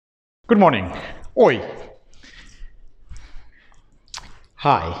Good morning. Oi.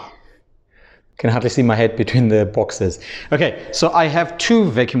 Hi. Can hardly see my head between the boxes. Okay, so I have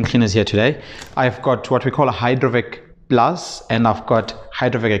two vacuum cleaners here today. I've got what we call a Hydrovac Plus and I've got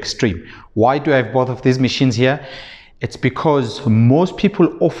Hydrovac Extreme. Why do I have both of these machines here? It's because most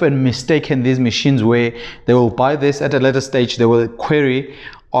people often mistaken these machines where they will buy this at a later stage, they will query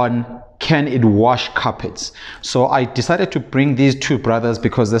on can it wash carpets. So I decided to bring these two brothers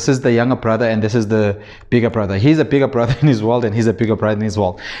because this is the younger brother and this is the bigger brother. He's a bigger brother in his world and he's a bigger brother in his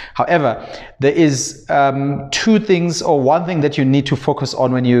world. However, there is two things or one thing that you need to focus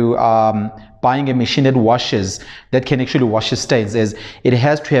on when you buying a machine that washes, that can actually wash the stains, is it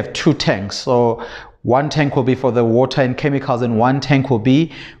has to have two tanks. So one tank will be for the water and chemicals and one tank will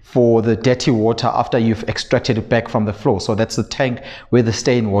be for the dirty water after you've extracted it back from the floor. So that's the tank with the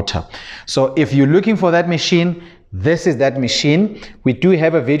stain water. So if you're looking for that machine, this is that machine. We do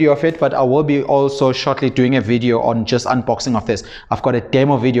have a video of it, but I will be also shortly doing a video on just unboxing of this. I've got a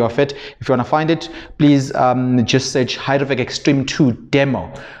demo video of it. If you want to find it, please just search Hydrovac Extreme 2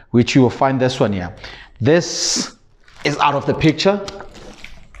 demo, which you will find this one here. This is out of the picture.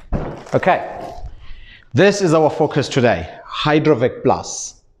 Okay. This is our focus today, Hydrovac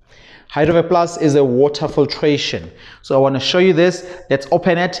Plus. Hydrovac Plus is a water filtration. So I want to show you this. Let's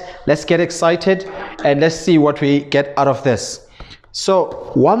open it. Let's get excited and let's see what we get out of this.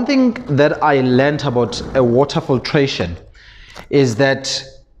 So one thing that I learned about a water filtration is that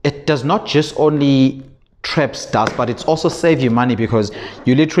it does not just only traps dust, but it's also save you money because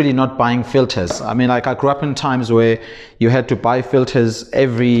you're literally not buying filters. I mean, like I grew up in times where you had to buy filters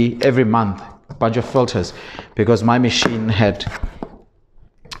every month. Bunch of filters because my machine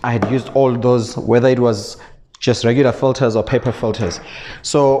I had used all those, whether it was just regular filters or paper filters.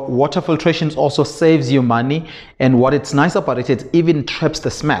 So water filtration also saves you money, and what it's nice about it, it even traps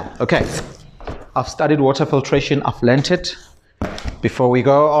the smell. Okay, I've studied water filtration, I've learnt it. Before we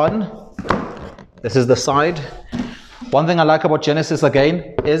go on, this is the side. One thing I like about Genesis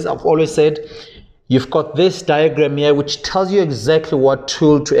again is I've always said you've got this diagram here which tells you exactly what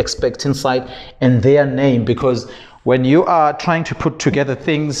tool to expect inside and their name, because when you are trying to put together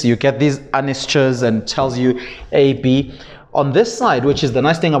things, you get these annexures and tells you A, B. On this side, which is the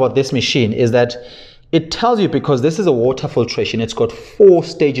nice thing about this machine, is that it tells you, because this is a water filtration, it's got 4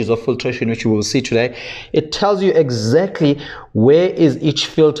 stages of filtration, which we will see today. It tells you exactly where is each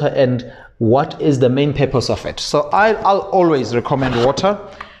filter and what is the main purpose of it. So I'll always recommend water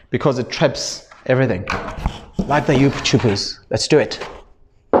because it traps everything. Like the YouTubers. Let's do it.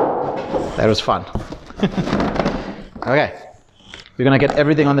 That was fun. Okay. We're going to get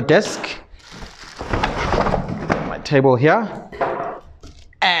everything on the desk. My table here.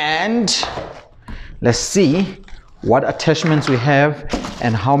 And let's see what attachments we have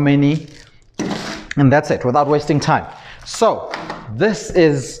and how many. And that's it, without wasting time. So this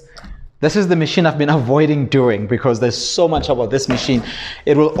is the machine I've been avoiding doing because there's so much about this machine.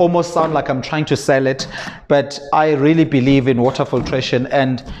 It will almost sound like I'm trying to sell it, but I really believe in water filtration.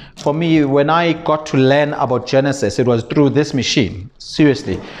 And for me, when I got to learn about Genesis, it was through this machine.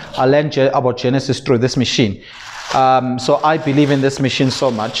 Seriously, I learned about Genesis through this machine. So I believe in this machine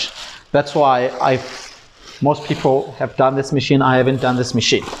so much. That's why most people have done this machine. I haven't done this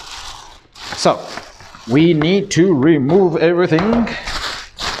machine. So we need to remove everything.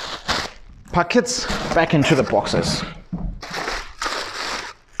 Packets back into the boxes.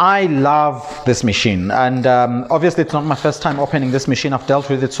 I love this machine, and obviously it's not my first time opening this machine. I've dealt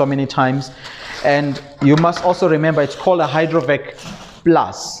with it so many times, and you must also remember it's called a Hydrovac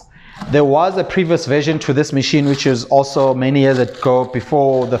Plus. There was a previous version to this machine which is also many years ago,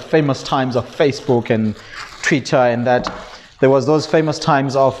 before the famous times of Facebook and Twitter, and that there was those famous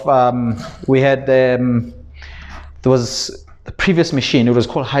times of we had there was the previous machine. It was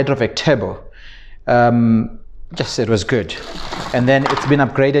called Hydrovac Turbo. It was good, and then it's been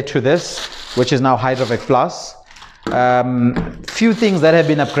upgraded to this, which is now Hydrovac Plus. Few things that have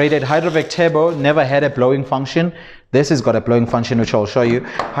been upgraded. Hydrovac Turbo never had a blowing function. This has got a blowing function, which I'll show you.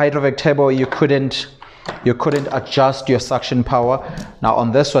 Hydrovac Turbo, you couldn't adjust your suction power. Now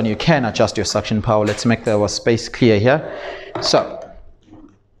on this one you can adjust your suction power. Let's make our space clear here. So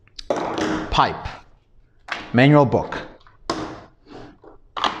pipe, manual book.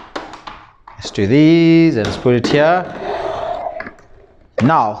 Let's do these and let's put it here.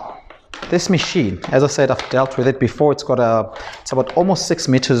 Now, this machine, as I said, I've dealt with it before. It's about almost 6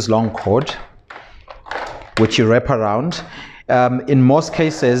 meters long cord, which you wrap around. In most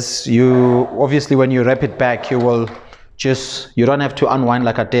cases, obviously when you wrap it back, you don't have to unwind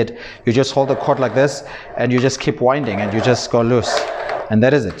like I did. You just hold the cord like this and you just keep winding and you just go loose. And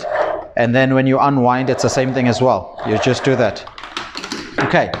that is it. And then when you unwind, it's the same thing as well. You just do that.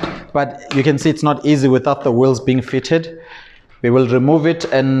 Okay, but you can see it's not easy without the wheels being fitted. We will remove it,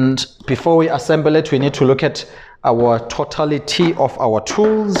 and before we assemble it, we need to look at our totality of our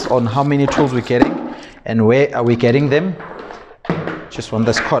tools, on how many tools we're getting and where are we getting them. Just want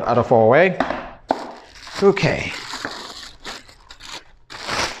this cord out of our way. Okay.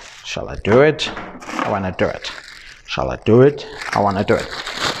 Shall I do it? I want to do it. Shall I do it? I want to do it.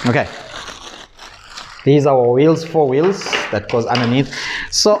 Okay. These are our wheels, 4 wheels that goes underneath.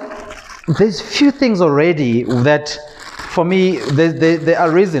 So there's few things already that, for me, there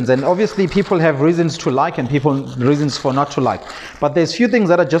are reasons, and obviously people have reasons to like and reasons for not to like. But there's few things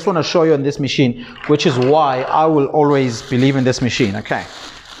that I just want to show you on this machine, which is why I will always believe in this machine. Okay,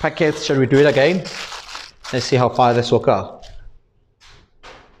 packets, shall we do it again? Let's see how far this will go.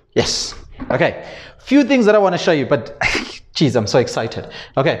 Yes. Okay, few things that I want to show you, but geez, I'm so excited.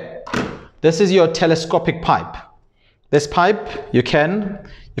 Okay, this is your telescopic pipe. This pipe, you've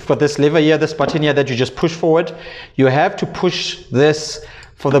got this lever here, this button here that you just push forward. You have to push this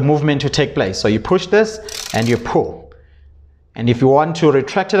for the movement to take place. So you push this and you pull. And if you want to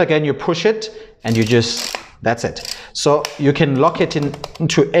retract it again, you push it and you just, that's it. So you can lock it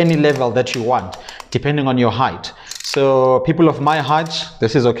into any level that you want, depending on your height. So people of my height,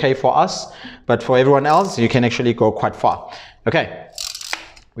 this is okay for us, but for everyone else, you can actually go quite far. Okay.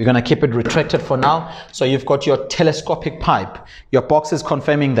 We're going to keep it retracted for now. So you've got your telescopic pipe. Your box is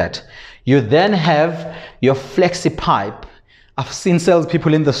confirming that. You then have your flexi pipe. I've seen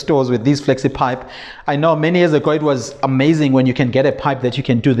salespeople in the stores with these flexi pipe. I know many years ago it was amazing when you can get a pipe that you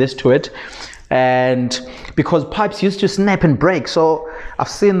can do this to it. And because pipes used to snap and break. So I've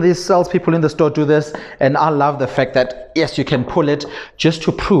seen these salespeople in the store do this. And I love the fact that, yes, you can pull it, just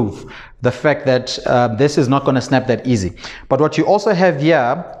to prove the fact that this is not going to snap that easy. But what you also have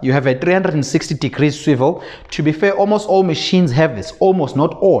here, you have a 360 degrees swivel. To be fair, almost all machines have this. Almost,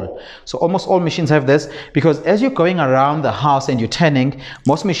 not all. So almost all machines have this, because as you're going around the house and you're turning,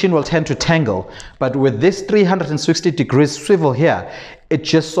 most machine will tend to tangle. But with this 360 degrees swivel here, it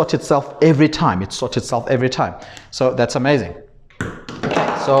just sorts itself every time. It sorts itself every time. So that's amazing.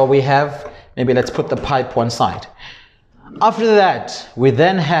 Okay, so we have, maybe let's put the pipe one side. After that, we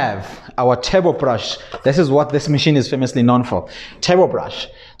then have our turbo brush. This is what this machine is famously known for. Turbo brush.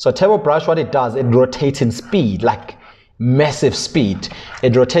 So turbo brush, what it does, it rotates in speed, like massive speed.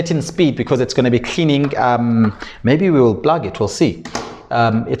 It rotates in speed because it's going to be cleaning. Maybe we will plug it. We'll see.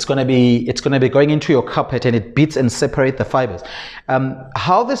 It's going to be going into your carpet, and it beats and separates the fibers.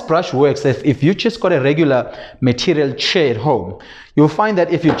 How this brush works, if you just got a regular material chair at home, you'll find that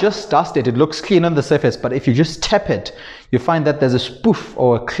if you just dust it, it looks clean on the surface, but if you just tap it, you find that there's a spoof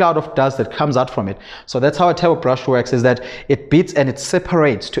or a cloud of dust that comes out from it. So that's how a turbo brush works, is that it beats and it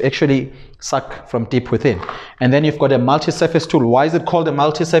separates to actually suck from deep within. And then you've got a multi-surface tool. Why is it called a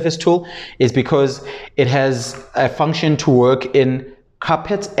multi-surface tool? Is because it has a function to work in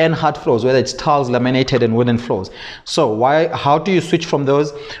carpets and hard floors, whether it's tiles, laminated, and wooden floors. So how do you switch from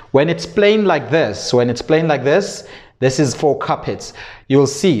those? When it's plain like this, this is for carpets. You'll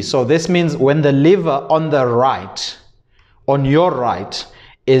see. So this means when the lever on the right, on your right,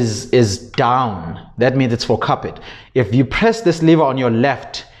 is down, that means it's for carpet. If you press this lever on your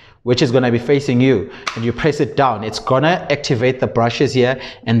left, which is going to be facing you, and you press it down, it's going to activate the brushes here,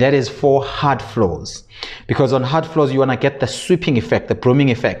 and that is for hard floors. Because on hard floors, you want to get the sweeping effect, the brooming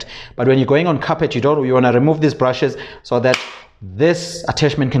effect. But when you're going on carpet, you want to remove these brushes so that this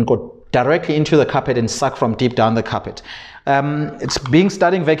attachment can go directly into the carpet and suck from deep down the carpet. It's being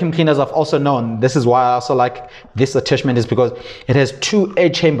studying vacuum cleaners, I've also known, this is why I also like this attachment, is because it has 2 air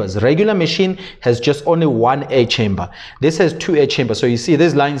chambers. Regular machine has just only 1 air chamber. This has 2 air chambers. So you see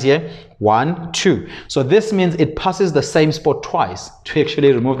these lines here, 1, 2. So this means it passes the same spot twice to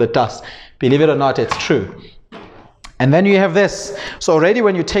actually remove the dust. Believe it or not, it's true. And then you have this. So already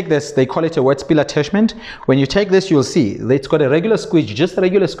when you take this, they call it a wet spill attachment. When you take this, you'll see it's got a regular squeegee, just a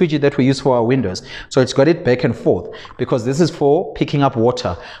regular squeegee that we use for our windows. So it's got it back and forth because this is for picking up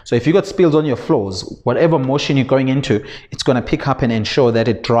water. So if you got spills on your floors, whatever motion you're going into, it's going to pick up and ensure that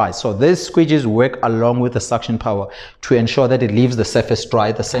it dries. So these squeegees work along with the suction power to ensure that it leaves the surface dry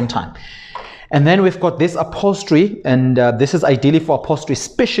at the same time. And then we've got this upholstery, and this is ideally for upholstery,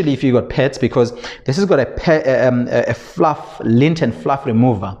 especially if you've got pets, because this has got a fluff, lint and fluff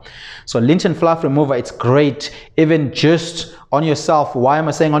remover. So lint and fluff remover, it's great even just on yourself. Why am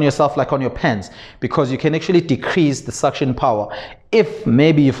I saying on yourself, like on your pants? Because you can actually decrease the suction power. If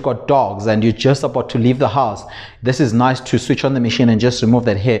maybe you've got dogs and you're just about to leave the house, this is nice to switch on the machine and just remove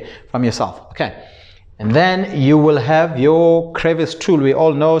that hair from yourself. Okay. And then you will have your crevice tool. We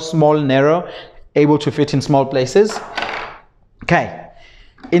all know, small, narrow, able to fit in small places. Okay,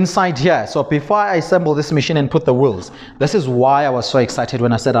 inside here, so before I assemble this machine and put the wheels, this is why I was so excited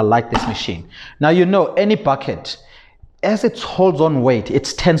when I said I like this machine. Now, you know, any bucket, as it holds on weight,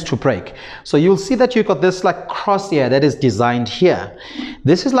 it tends to break. So you'll see that you've got this like cross here that is designed here.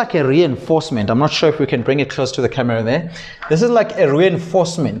 This is like a reinforcement. I'm not sure if we can bring it close to the camera there. This is like a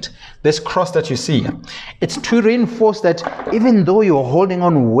reinforcement, this cross that you see. It's to reinforce that even though you're holding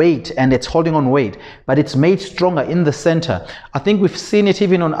on weight and it's holding on weight, but it's made stronger in the center. I think we've seen it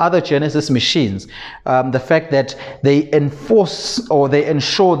even on other Genesis machines. The fact that they enforce or they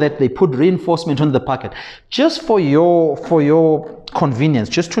ensure that they put reinforcement on the bucket just for your convenience,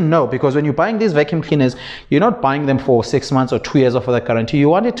 just to know, because when you're buying these vacuum cleaners, you're not buying them for 6 months or 2 years or for the guarantee. You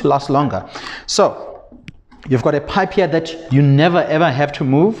want it to last longer. So you've got a pipe here that you never ever have to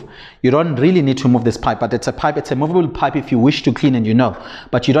move. You don't really need to move this pipe, but it's a pipe, it's a movable pipe if you wish to clean, and you know,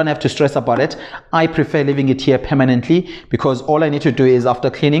 but you don't have to stress about it. I prefer leaving it here permanently because all I need to do is after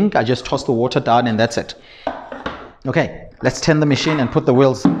cleaning, I just toss the water down and that's it. Okay, let's turn the machine and put the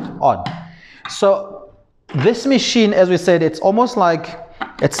wheels on. So this machine, as we said, it's almost like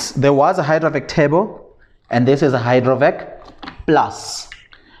there was a Hydrovac Turbo and this is a Hydrovac Plus.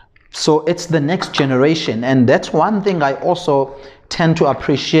 So it's the next generation, and that's one thing I also tend to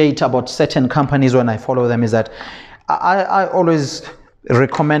appreciate about certain companies when I follow them, is that I always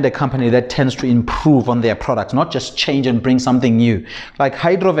recommend a company that tends to improve on their products, not just change and bring something new. Like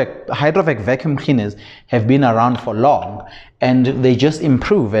Hydrovac vacuum cleaners have been around for long and they just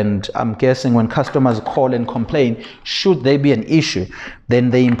improve, and I'm guessing when customers call and complain, should there be an issue, then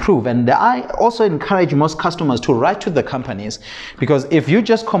they improve. And I also encourage most customers to write to the companies, because if you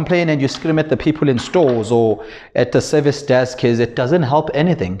just complain and you scream at the people in stores or at the service desk, it doesn't help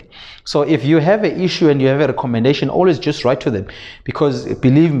anything. So if you have an issue and you have a recommendation, always just write to them, because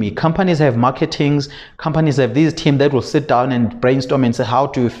believe me, companies have marketings, companies have these teams that will sit down and brainstorm and say, how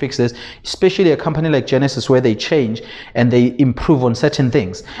do you fix this? Especially a company like Genesis, where they change and they improve on certain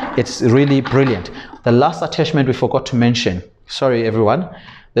things. It's really brilliant. The last attachment we forgot to mention, sorry everyone,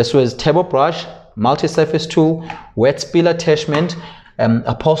 this was turbo brush, multi-surface tool, wet spill attachment,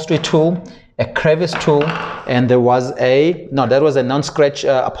 upholstery tool, a crevice tool, and there was a non-scratch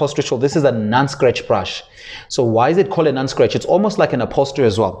upholstery tool. This is a non-scratch brush. So why is it called a non-scratch? It's almost like an upholstery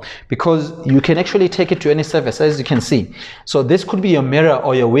as well, because you can actually take it to any surface, as you can see. So this could be your mirror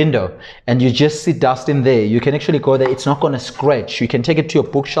or your window, and you just see dust in there. You can actually go there. It's not going to scratch. You can take it to your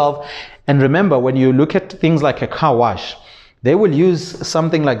bookshelf. And remember, when you look at things like a car wash, they will use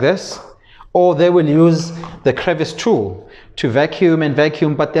something like this, or they will use the crevice tool to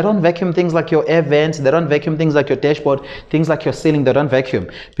vacuum, but they don't vacuum things like your air vents, they don't vacuum things like your dashboard, things like your ceiling, they don't vacuum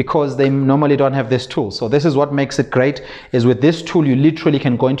because they normally don't have this tool. So this is what makes it great, is with this tool you literally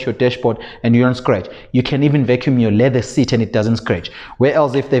can go into your dashboard and you don't scratch. You can even vacuum your leather seat and it doesn't scratch. Where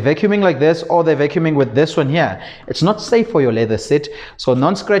else, if they're vacuuming like this or they're vacuuming with this one here, it's not safe for your leather seat. So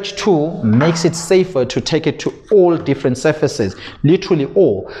non-scratch tool makes it safer to take it to all different surfaces, literally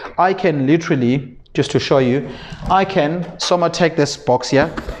all. I can literally, just to show you, I can somehow take this box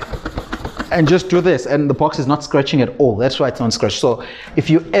here and just do this, and the box is not scratching at all. That's why it's not scratched. So if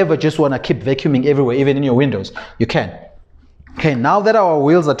you ever just want to keep vacuuming everywhere, even in your windows, you can. Okay, now that our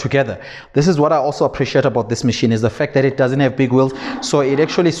wheels are together, this is what I also appreciate about this machine, is the fact that it doesn't have big wheels, so it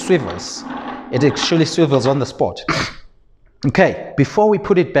actually swivels. It actually swivels on the spot. Okay, before we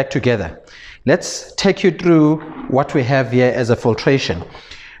put it back together, let's take you through what we have here as a filtration.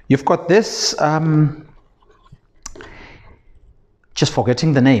 You've got this, just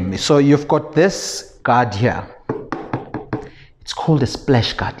forgetting the name. So you've got this guard here. It's called a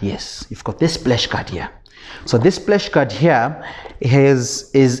splash guard. Yes, you've got this splash guard here. So this splash guard here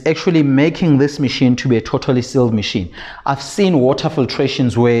is actually making this machine to be a totally sealed machine. I've seen water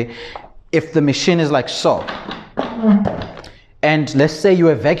filtrations where if the machine is like so, and let's say you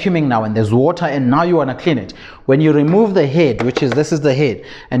are vacuuming now and there's water and now you want to clean it. When you remove the head, which is, this is the head,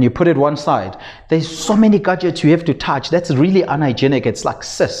 and you put it one side, there's so many gadgets you have to touch. That's really unhygienic. It's like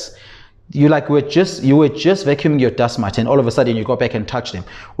sis. You were just vacuuming your dust mite and all of a sudden you go back and touch them.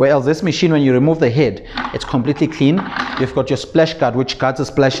 Whereas this machine, when you remove the head, it's completely clean. You've got your splash guard, which guards the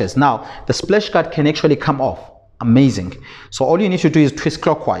splashes. Now, the splash guard can actually come off. Amazing. So all you need to do is twist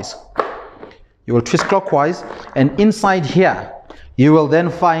clockwise. You will twist clockwise, and inside here you will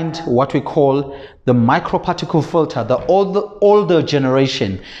then find what we call the microparticle filter. The older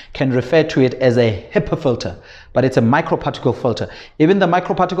generation can refer to it as a HEPA filter, but it's a microparticle filter. Even the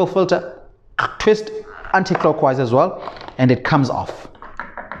microparticle filter, twist anti-clockwise as well, and it comes off.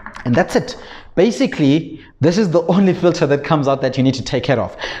 And that's it. Basically, this is the only filter that comes out that you need to take care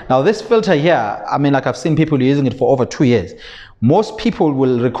of. Now this filter here, I mean, like I've seen people using it for over 2 years. Most people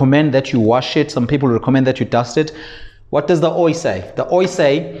will recommend that you wash it. Some people recommend that you dust it. What does the OI say? The OI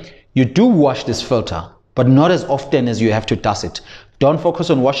say you do wash this filter, but not as often as you have to dust it. Don't focus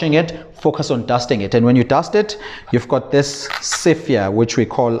on washing it, focus on dusting it. And when you dust it, you've got this sieve here, which we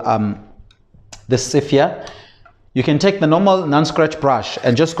call this sieve here. You can take the normal non-scratch brush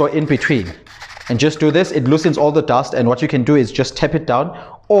and just go in between and just do this. It loosens all the dust, and what you can do is just tap it down,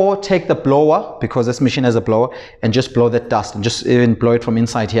 or take the blower, because this machine has a blower, and just blow that dust, and just even blow it from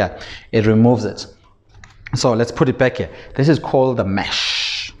inside here. It removes it. So let's put it back here. This is called the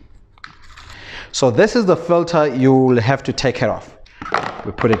mesh. So this is the filter you'll have to take care of.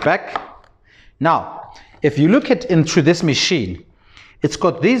 We put it back. Now, if you look into this machine, it's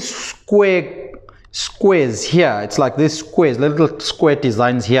got these squares here. It's like these squares, little square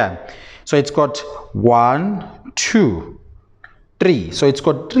designs here. So it's got 1, 2, 3. So it's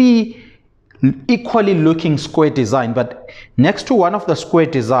got 3 equally looking square design, but next to one of the square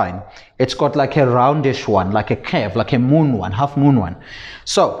design, it's got like a roundish one, like a curve, like a moon one, half moon one.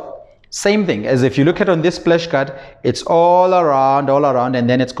 So same thing as if you look at on this splash guard, it's all around, and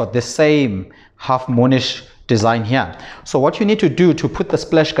then it's got the same half moonish design here. So what you need to do to put the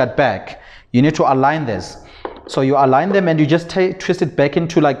splash guard back, you need to align this. So you align them and you just twist it back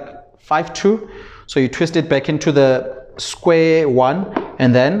into like 5-2. So you twist it back into the square one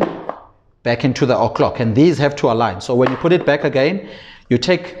and then back into the o'clock, and these have to align. So when you put it back again, you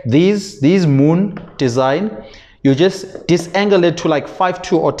take these moon design, you just disangle it to like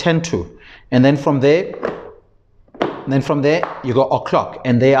 5-2 or 10-2, and then from there you go o'clock,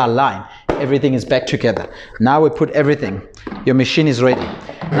 and they align. Everything is back together. Now we put everything. Your machine is ready.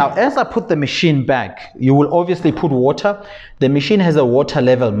 Now as I put the machine back, you will obviously put water. The machine has a water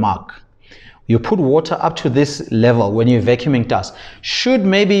level mark. You put water up to this level when you're vacuuming dust. Should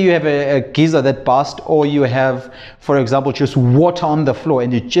maybe you have a geyser that burst, or you have, for example, just water on the floor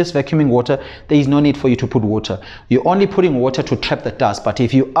and you're just vacuuming water, there is no need for you to put water. You're only putting water to trap the dust. But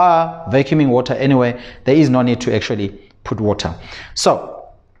if you are vacuuming water anyway, there is no need to actually put water. So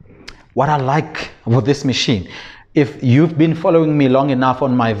what I like about this machine, if you've been following me long enough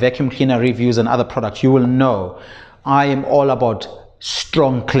on my vacuum cleaner reviews and other products, you will know I am all about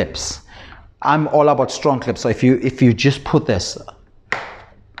strong clips. I'm all about strong clips. So if you just put this,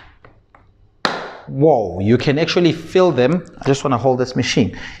 whoa, you can actually feel them. I just want to hold this machine.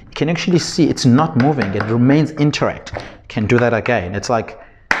 You can actually see it's not moving. It remains intact. You can do that again. It's like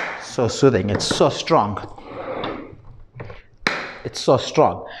so soothing. It's so strong. It's so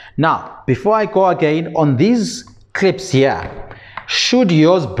strong. Now, before I go again on these clips here, should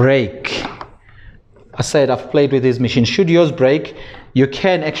yours break, I said I've played with this machine. Should yours break, you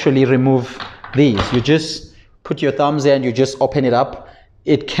can actually remove these. You just put your thumbs there and you just open it up.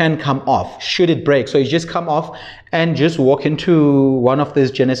 It can come off should it break. So you just come off and just walk into one of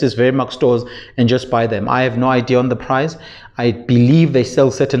these Genesis Verimax stores and just buy them. I have no idea on the price. I believe they sell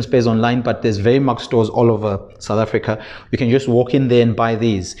certain spares online, but there's Verimax stores all over South Africa. You can just walk in there and buy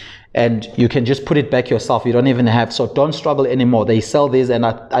these, and you can just put it back yourself. You don't even have, so don't struggle anymore. They sell these, and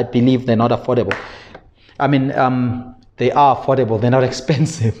I believe they're not affordable. I mean, they are affordable. They're not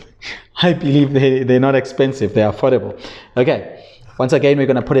expensive. I believe they're not expensive. They're affordable. Okay. Once again, we're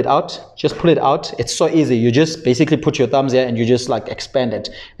going to put it out. Just pull it out. It's so easy. You just basically put your thumbs here and you just like expand it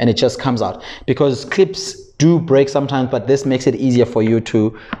and it just comes out. Because clips do break sometimes, but this makes it easier for you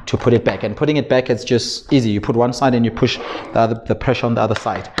to put it back. And putting it back, it's just easy. You put one side and you push the pressure on the other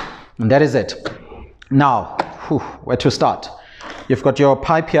side. And that is it. Now, where to start? You've got your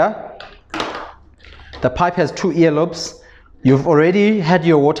pipe here. The pipe has 2 earlobes. You've already had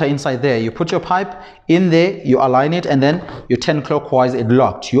your water inside there. You put your pipe in there, you align it, and then you turn clockwise, it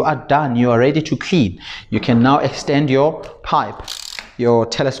locked. You are done. You are ready to clean. You can now extend your pipe, your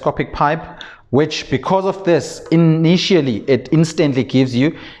telescopic pipe, which because of this, initially, it instantly gives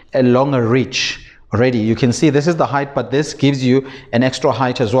you a longer reach already. You can see this is the height, but this gives you an extra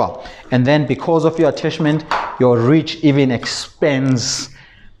height as well. And then because of your attachment, your reach even expands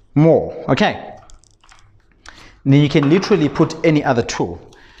more. Okay. Then you can literally put any other tool.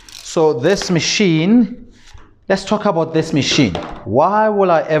 So this machine, let's talk about this machine. Why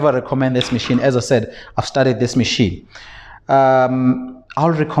will I ever recommend this machine? As I said, I've studied this machine. I'll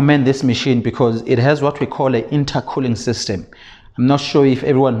recommend this machine because it has what we call an intercooling system. I'm not sure if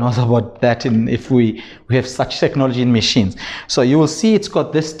everyone knows about that and if we have such technology in machines. So you will see it's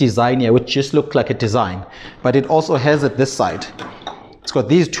got this design here, which just looks like a design, but it also has it this side. It's got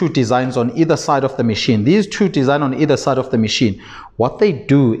these 2 designs on either side of the machine. These 2 designs on either side of the machine. What they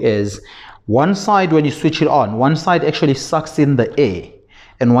do is One side, when you switch it on, one side actually sucks in the air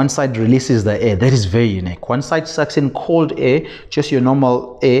and one side releases the air. That is very unique. One side sucks in cold air, just your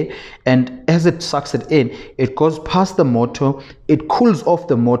normal air, and as it sucks it in, it goes past the motor, it cools off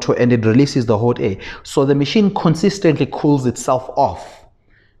the motor, and it releases the hot air. So the machine consistently cools itself off.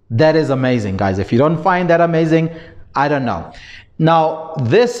 That is amazing, guys. If you don't find that amazing, I don't know. Now,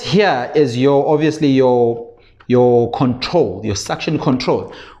 this here is obviously your control, your suction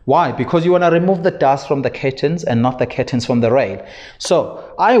control. Why? Because you want to remove the dust from the curtains and not the curtains from the rail.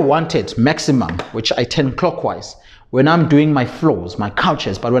 So I want it maximum, which I turn clockwise when I'm doing my floors, my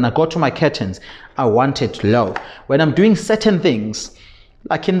couches. But when I go to my curtains, I want it low. When I'm doing certain things,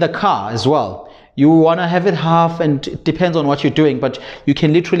 like in the car as well, you want to have it half, and it depends on what you're doing, but you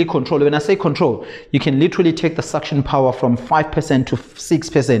can literally control. When I say control, you can literally take the suction power from 5% to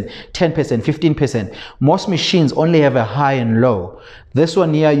 6%, 10%, 15%. Most machines only have a high and low. This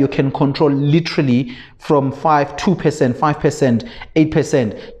one here, you can control literally from 2%, 5%,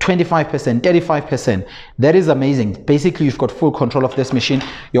 8%, 25%, 35%. That is amazing. Basically, you've got full control of this machine.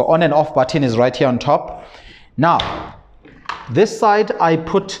 Your on and off button is right here on top. Now, this side, I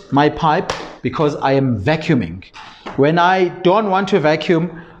put my pipe because I am vacuuming. When I don't want to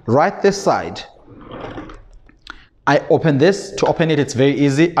vacuum, right this side, I open this. To open it, it's very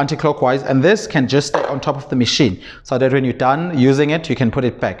easy, anti-clockwise, and this can just stay on top of the machine so that when you're done using it, you can put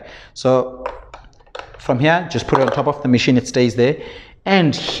it back. So from here, just put it on top of the machine, it stays there.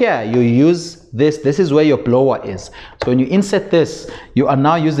 And here you use this is where your blower is. So when you insert this, you are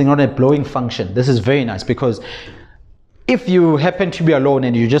now using on a blowing function. This is very nice because if you happen to be alone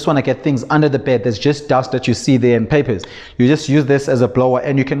and you just want to get things under the bed, there's just dust that you see there and papers, you just use this as a blower,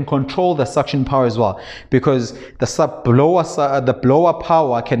 and you can control the suction power as well, because the blower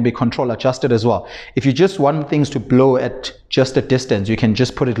power can be control adjusted as well. If you just want things to blow at just a distance, you can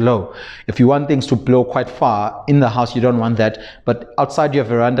just put it low. If you want things to blow quite far in the house, you don't want that, but outside your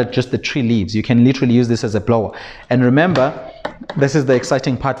veranda, just the tree leaves, you can literally use this as a blower. And remember, this is the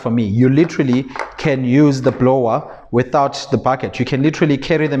exciting part for me, you literally can use the blower without the bucket. You can literally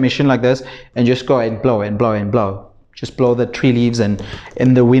carry the machine like this and just go and blow and blow and blow. Just blow the tree leaves and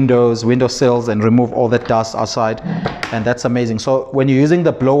in the windowsills, and remove all that dust outside, and that's amazing. So when you're using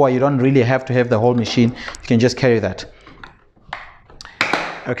the blower, you don't really have to have the whole machine, you can just carry that.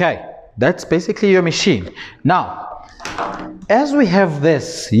 Okay, that's basically your machine. Now, as we have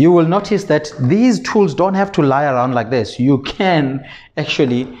this, you will notice that these tools don't have to lie around like this. You can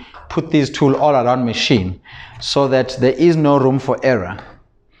actually put these tools all around machine so that there is no room for error.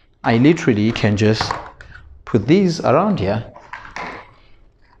 I literally can just put these around here.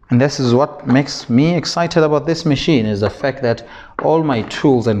 And this is what makes me excited about this machine, is the fact that all my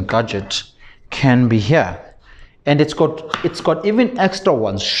tools and gadgets can be here. And it's got even extra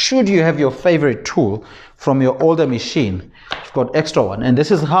ones. Should you have your favorite tool from your older machine, you've got extra one. And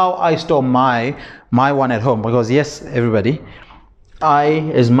this is how I store my one at home, because yes, everybody,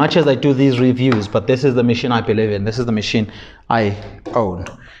 as much as I do these reviews, but this is the machine I believe in. This is the machine I own.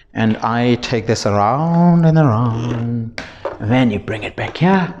 And I take this around and around, and then you bring it back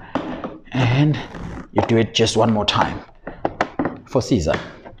here, and you do it just one more time for Caesar.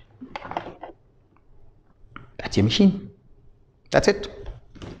 That's your machine. That's it.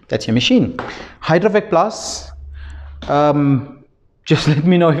 That's your machine. Hydrovac Plus. Just let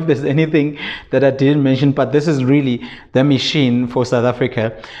me know if there's anything that I didn't mention, but this is really the machine for South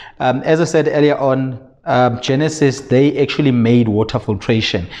Africa. As I said earlier on, Genesis, they actually made water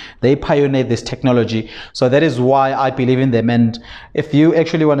filtration. They pioneered this technology, so that is why I believe in them. And if you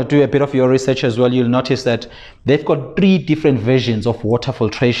actually want to do a bit of your research as well, you'll notice that they've got 3 different versions of water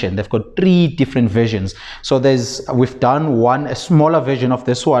filtration. They've got 3 different versions. So we've done a smaller version of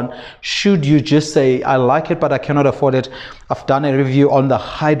this one. Should you just say, I like it but I cannot afford it, I've done a review on the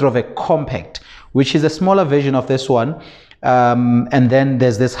Hydrovac Compact, which is a smaller version of this one. And then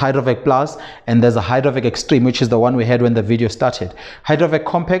there's this Hydrovac Plus, and there's a Hydrovac Extreme, which is the one we had when the video started. Hydrovac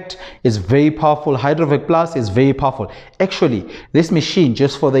Compact is very powerful. Hydrovac Plus is very powerful. Actually, this machine,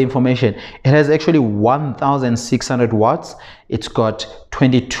 just for the information, it has actually 1,600 watts. It's got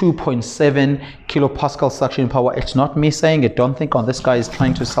 22.7 kilopascal suction power. It's not me saying it. Don't think, oh, this guy is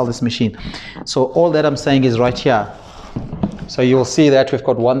trying to sell this machine. So all that I'm saying is right here. So you'll see that we've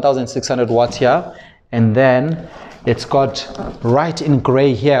got 1,600 watts here, and then it's got right in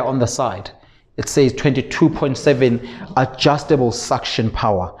gray here on the side, it says 22.7 adjustable suction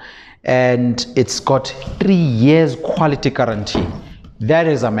power, and it's got 3 years quality guarantee. That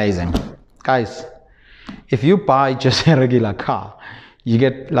is amazing, guys. If you buy just a regular car, you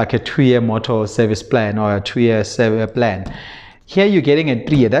get like a 2-year motor service plan or a 2-year service plan. Here you're getting a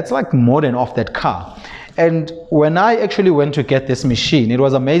 3 year. That's like more than off that car. And when I actually went to get this machine, it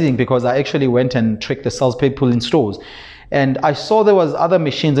was amazing because I actually went and tricked the salespeople in stores. And I saw there was other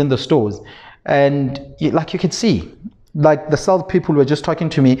machines in the stores. And like you could see, like the salespeople were just talking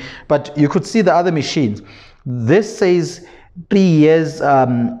to me, but you could see the other machines. This says 3 years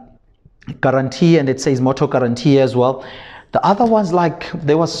guarantee, and it says motor guarantee as well. The other ones, like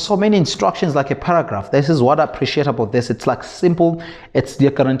there was so many instructions, like a paragraph. This is what I appreciate about this. It's like simple. It's the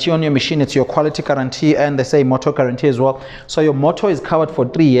guarantee on your machine. It's your quality guarantee, and they say motor guarantee as well. So your motor is covered for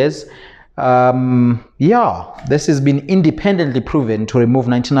 3 years. Yeah, this has been independently proven to remove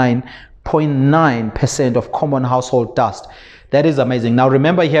 99.9% of common household dust. That is amazing. Now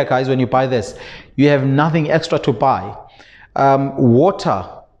remember here, guys, when you buy this, you have nothing extra to buy. Water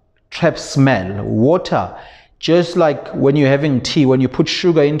traps smell. Water, just like when you're having tea, when you put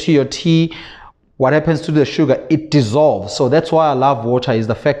sugar into your tea, what happens to the sugar? It dissolves. So that's why I love water, is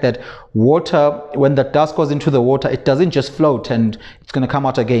the fact that water, when the dust goes into the water, it doesn't just float and it's going to come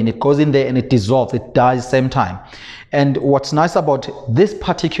out again. It goes in there and it dissolves. It dies same time. And what's nice about this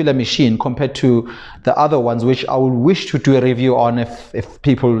particular machine compared to the other ones, which I would wish to do a review on if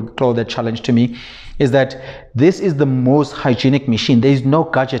people throw that challenge to me, is that this is the most hygienic machine. There is no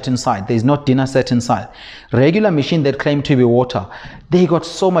gadget inside. There is no dinner set inside. Regular machine that claim to be water, they got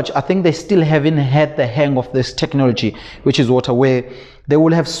so much. I think they still haven't had the hang of this technology, which is water, where they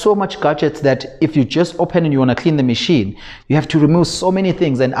will have so much gadgets that if you just open and you want to clean the machine, you have to remove so many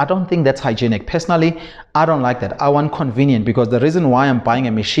things. And I don't think that's hygienic. Personally, I don't like that. I want convenient, because the reason why I'm buying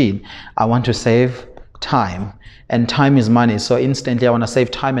a machine, I want to save time, and time is money. So instantly I want to save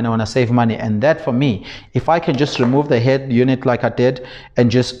time and I want to save money. And that, for me, if I can just remove the head unit like I did and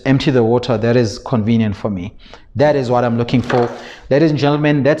just empty the water, that is convenient for me. That is what I'm looking for. Ladies and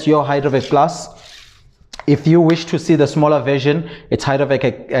gentlemen, that's your Hydrovac Plus. If you wish to see the smaller version, it's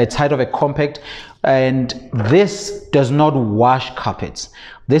Hydrovac Compact, and this does not wash carpets.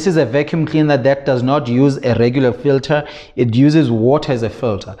 This is a vacuum cleaner that does not use a regular filter. It uses water as a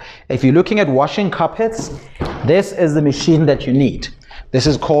filter. If you're looking at washing carpets, this is the machine that you need. This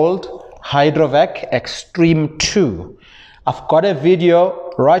is called Hydrovac Extreme 2. I've got a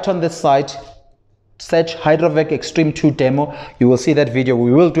video right on this site. Search Hydrovac Extreme 2 demo. You will see that video.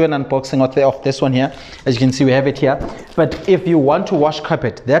 We will do an unboxing of this one here. As you can see, we have it here. But if you want to wash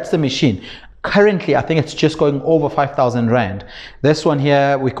carpet, that's the machine. Currently, I think it's just going over 5,000 Rand. This one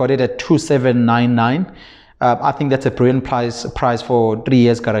here, we got it at 2,799. I think that's a brilliant price for 3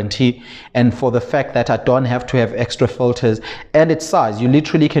 years guarantee, and for the fact that I don't have to have extra filters, and its size, you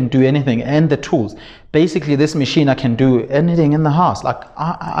literally can do anything, and the tools. Basically, this machine, I can do anything in the house. Like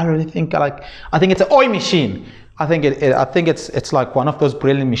I really think, I think it's an oil machine. I think it's like one of those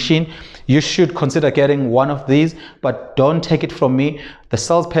brilliant machines. You should consider getting one of these, but don't take it from me. The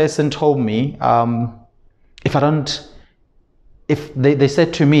salesperson told me they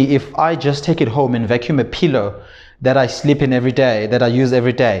said to me, if I just take it home and vacuum a pillow that I sleep in every day, that I use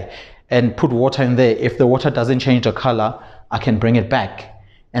every day, and put water in there, if the water doesn't change the color, I can bring it back.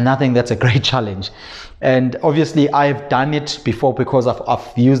 And I think that's a great challenge. And obviously I've done it before, because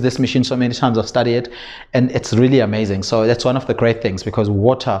I've used this machine so many times, I've studied it, and it's really amazing. So that's one of the great things, because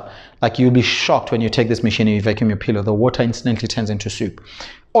water, like, you'll be shocked when you take this machine and you vacuum your pillow, the water instantly turns into soup.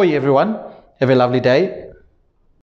 Oi everyone, have a lovely day.